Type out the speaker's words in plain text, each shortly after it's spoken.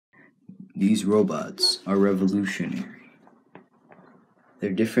These robots are revolutionary.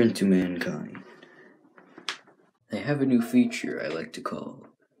 They're different to mankind. They have a new feature I like to call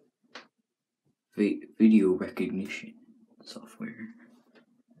video recognition software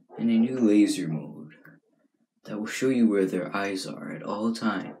and a new laser mode that will show you where their eyes are at all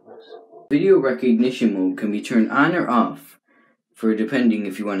times. Video recognition mode can be turned on or off for depending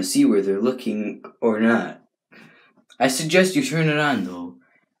if you want to see where they're looking or not. I suggest you turn it on though.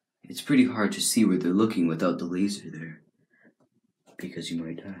 It's pretty hard to see where they're looking without the laser there, because you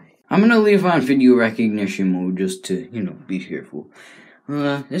might die. I'm gonna leave on video recognition mode just to, be careful.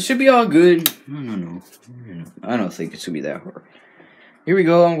 This should be all good. I don't think it should be that hard. Here we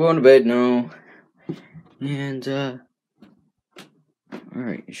go, I'm going to bed now. And,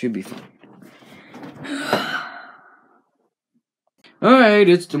 alright, it should be fine. Alright,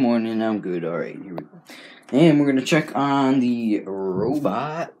 it's the morning, I'm good. Alright, here we go. And we're gonna check on the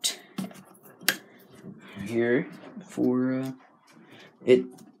robot here for it.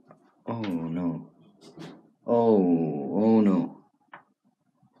 Oh no. Oh no. I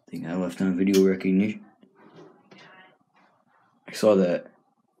think I left on video recognition. I saw that.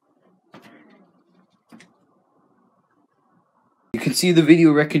 You can see the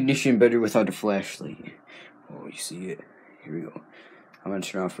video recognition better without a flashlight. Oh, you see it? Here we go. I'm gonna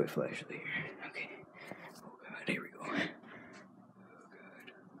turn off my flashlight here. Okay. Oh god, here we go.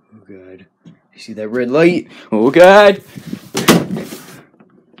 Oh god. You see that red light? Oh god!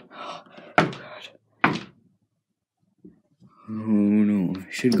 Oh god. Oh no,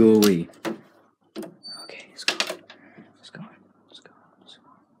 it should go away. Okay, it's gone. It's gone. It's gone. It's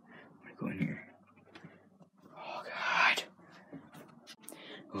gone. I'm gonna go in here. Oh god.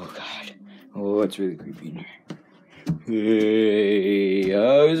 Oh god. Oh, it's really creepy in here. Hey,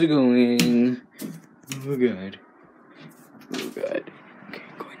 how's it going? Oh god. Oh god. Okay,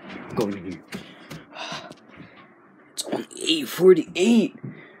 I'm going in here. It's only 8:48.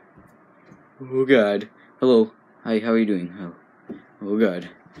 Oh god. Hello. Hi, how are you doing? Oh god.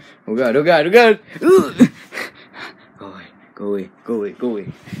 Oh god, oh god, oh god! Ugh. Go away, go away, go away,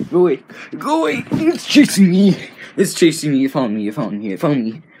 go away, go away! It's chasing me! It's chasing me, it found me, it found me, it found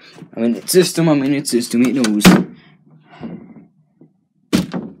me. I'm in its system, it knows.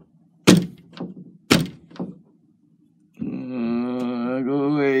 Go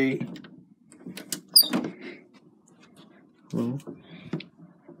away. Hello?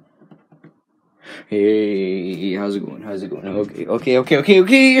 Hey, how's it going? How's it going? Okay. Oh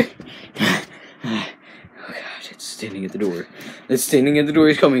god, it's standing at the door. It's standing at the door,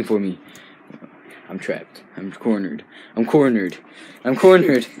 it's coming for me. I'm trapped. I'm cornered. I'm cornered.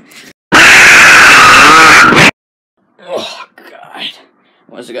 Oh god.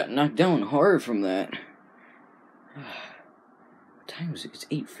 Must have got knocked down hard from that. What time is it? It's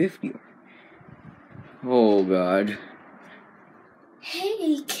 8:50. Oh god.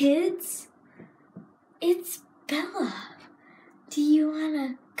 Hey kids, it's Bella. Do you want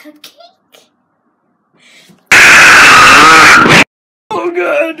a cupcake? Oh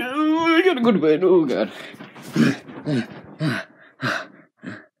god, I gotta go to bed. Oh god.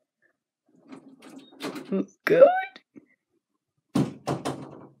 Oh god.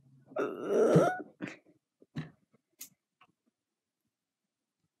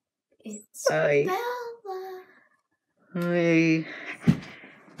 It's Hi. Bella. Hi.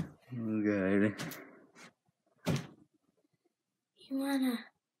 Oh god. You want a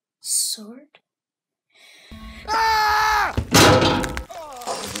sword? Ah!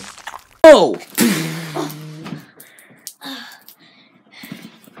 Oh! Oh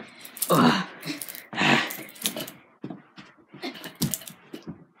god.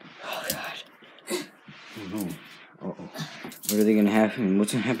 Oh no. Uh-oh. What are they gonna happen?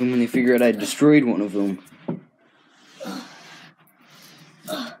 What's gonna happen when they figure out I destroyed one of them?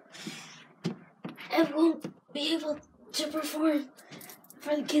 I won't be able to perform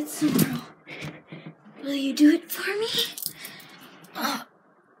for the kids tomorrow. Will you do it for me? Oh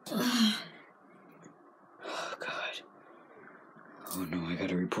god. Oh no, I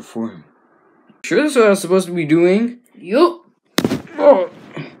gotta re-perform. Sure this is what I was supposed to be doing? Yup. Oh.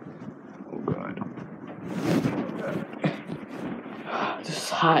 Oh god. This is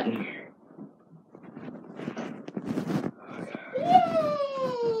hot in here.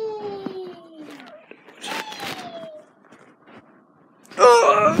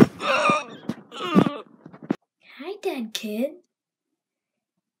 Hi, dead kid.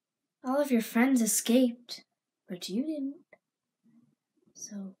 All of your friends escaped, but you didn't.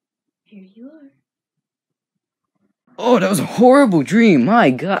 So, here you are. Oh, that was a horrible dream. My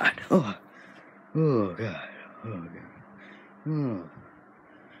god. Oh god. Oh god. Oh.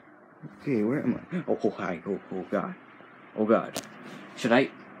 Okay, where am I? Oh, hi. Oh, God. Oh, God. Should I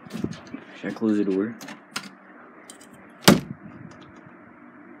close the door?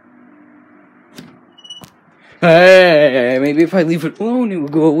 Hey, maybe if I leave it alone, it will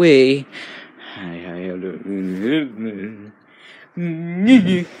go away.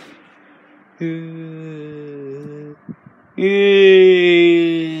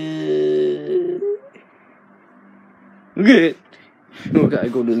 Okay. Oh, gotta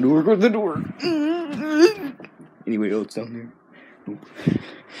go to the door, go to the door. Anybody else down there? Nope.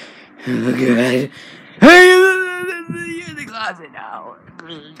 Oh, God. Hey, you're in the closet now.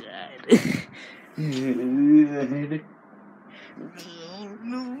 Oh, God.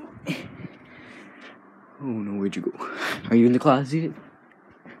 Oh, no, where'd you go? Are you in the closet?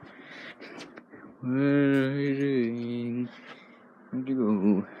 What are you doing? Where'd you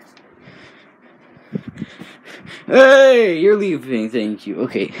go? Hey, you're leaving, thank you.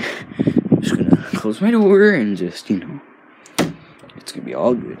 Okay, I'm just gonna close my door and just, it's gonna be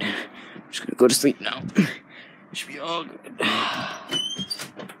all good. I'm just gonna go to sleep now. It should be all good.